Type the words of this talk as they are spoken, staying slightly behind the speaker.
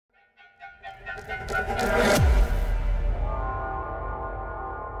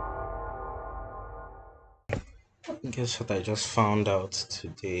Guess what I just found out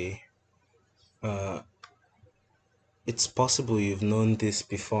today? Uh, it's possible you've known this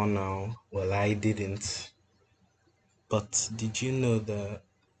before now. Well, I didn't. But did you know that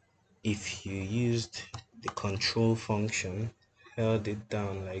if you used the control function, held it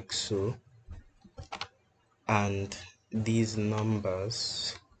down like so, and these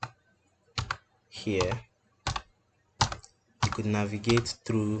numbers here, you could navigate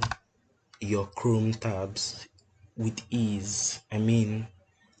through your Chrome tabs with ease? I mean,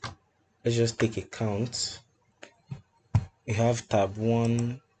 let's just take a count. You have tab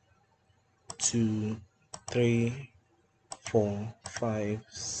 1, 2, 3, 4, 5,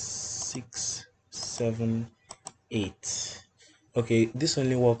 6, 7, 8. Okay, this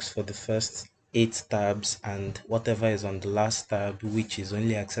only works for the first 8 tabs and whatever is on the last tab, which is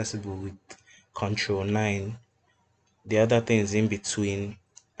only accessible with Control 9. The other things in between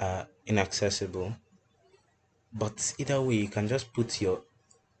are inaccessible. But either way, you can just put your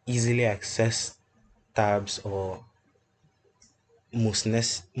easily accessed tabs or most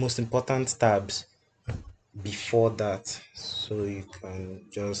important tabs before that, so you can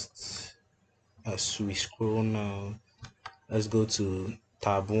just, as we scroll now, let's go to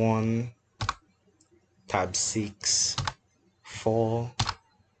tab 1, tab 6, 4,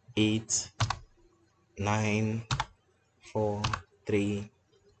 8, 9, 4, 3,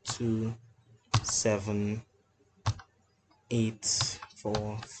 2, 7, 8,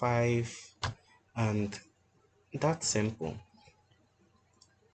 4, 5, and that's simple.